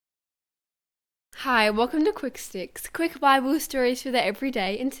Hi, welcome to Quick Sticks, quick Bible stories for the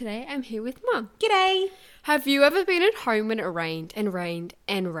everyday, and today I'm here with Mum. G'day! Have you ever been at home when it rained and rained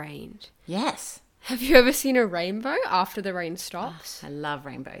and rained? Yes. Have you ever seen a rainbow after the rain stops? I love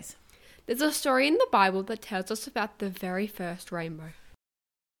rainbows. There's a story in the Bible that tells us about the very first rainbow.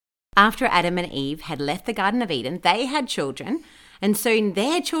 After Adam and Eve had left the Garden of Eden, they had children, and soon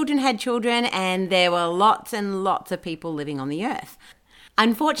their children had children, and there were lots and lots of people living on the earth.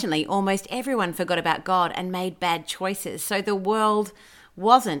 Unfortunately, almost everyone forgot about God and made bad choices, so the world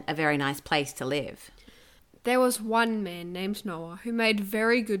wasn't a very nice place to live. There was one man named Noah who made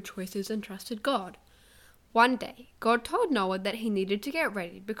very good choices and trusted God. One day, God told Noah that he needed to get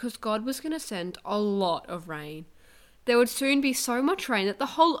ready because God was going to send a lot of rain. There would soon be so much rain that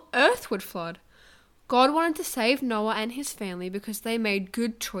the whole earth would flood. God wanted to save Noah and his family because they made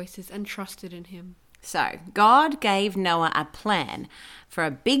good choices and trusted in him. So, God gave Noah a plan for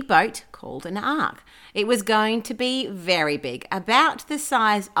a big boat called an ark. It was going to be very big, about the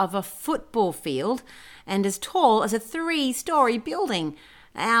size of a football field and as tall as a 3-story building.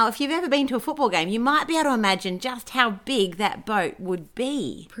 Now, if you've ever been to a football game, you might be able to imagine just how big that boat would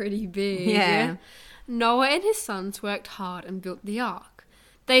be. Pretty big. Yeah. Noah and his sons worked hard and built the ark.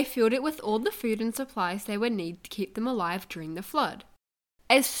 They filled it with all the food and supplies they would need to keep them alive during the flood.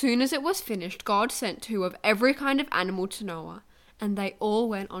 As soon as it was finished, God sent 2 of every kind of animal to Noah, and they all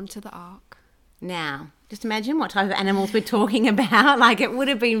went onto the ark. Now, just imagine what type of animals we're talking about. Like, it would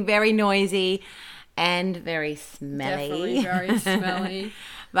have been very noisy and very smelly. Definitely very smelly.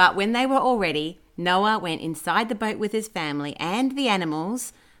 But when they were all ready, Noah went inside the boat with his family and the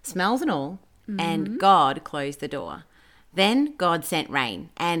animals, smells and all, and God closed the door. Then God sent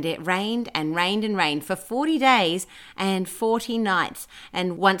rain, and it rained and rained and rained for 40 days and 40 nights.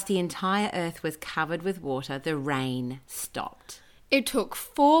 And once the entire earth was covered with water, the rain stopped. It took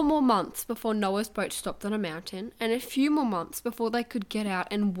 4 more months before Noah's boat stopped on a mountain, and a few more months before they could get out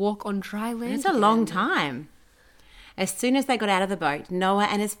and walk on dry land. It's a long time. As soon as they got out of the boat, Noah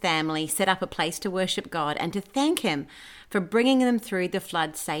and his family set up a place to worship God and to thank him for bringing them through the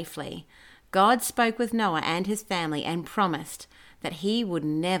flood safely. God spoke with Noah and his family and promised that he would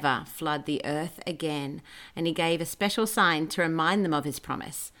never flood the earth again. And he gave a special sign to remind them of his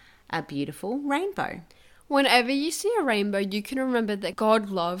promise, a beautiful rainbow. Whenever you see a rainbow, you can remember that God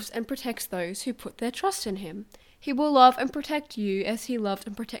loves and protects those who put their trust in him. He will love and protect you as he loved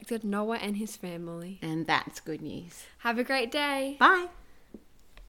and protected Noah and his family. And that's good news. Have a great day. Bye.